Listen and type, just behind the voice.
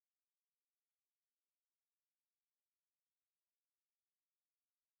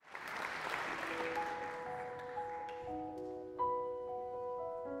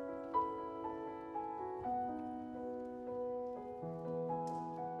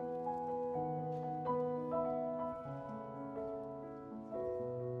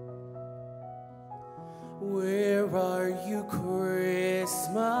Where are you,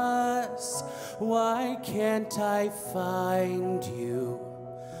 Christmas? Why can't I find you?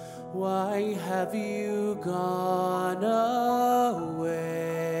 Why have you gone away?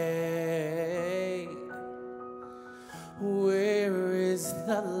 Where is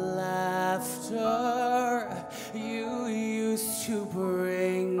the laughter you used to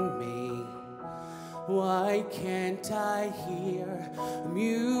bring me? Why can't I hear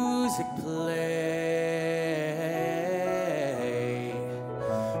music play?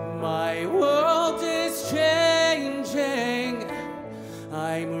 My world is changing,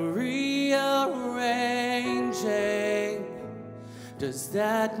 I'm rearranging. Does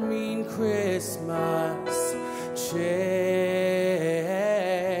that mean Christmas changes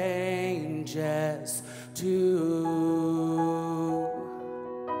too?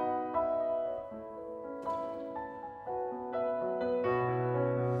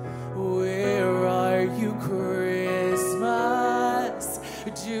 Where are you, Christmas?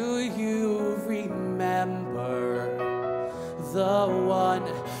 Do you remember the one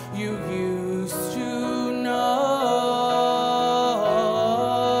you used to know?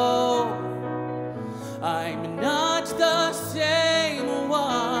 I'm not the same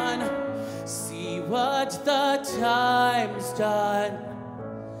one. See what the time's done.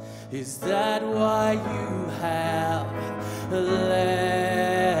 Is that why you have let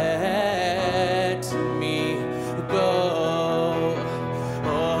me go?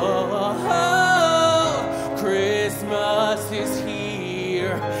 Oh, Christmas is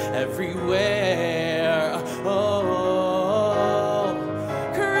here everywhere. Oh,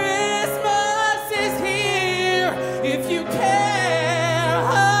 Christmas is here if you care.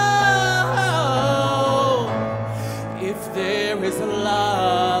 Oh, if there is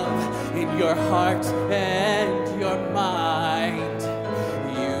love in your heart and your mind,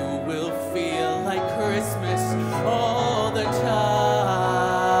 you will feel like Christmas all the time.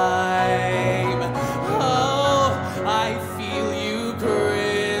 Oh, I feel you,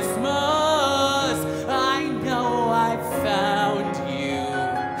 Christmas. I know I found you.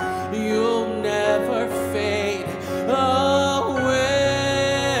 You'll never fade away.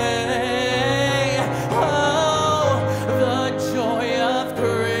 Oh, the joy of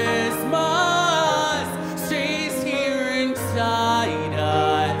Christmas stays here inside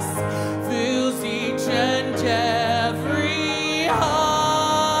us, fills each and every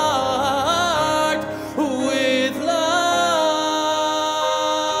heart with love.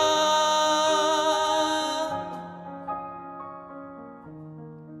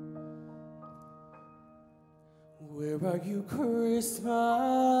 Where are you, Christmas?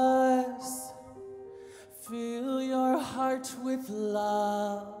 Fill your heart with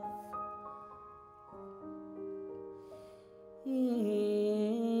love.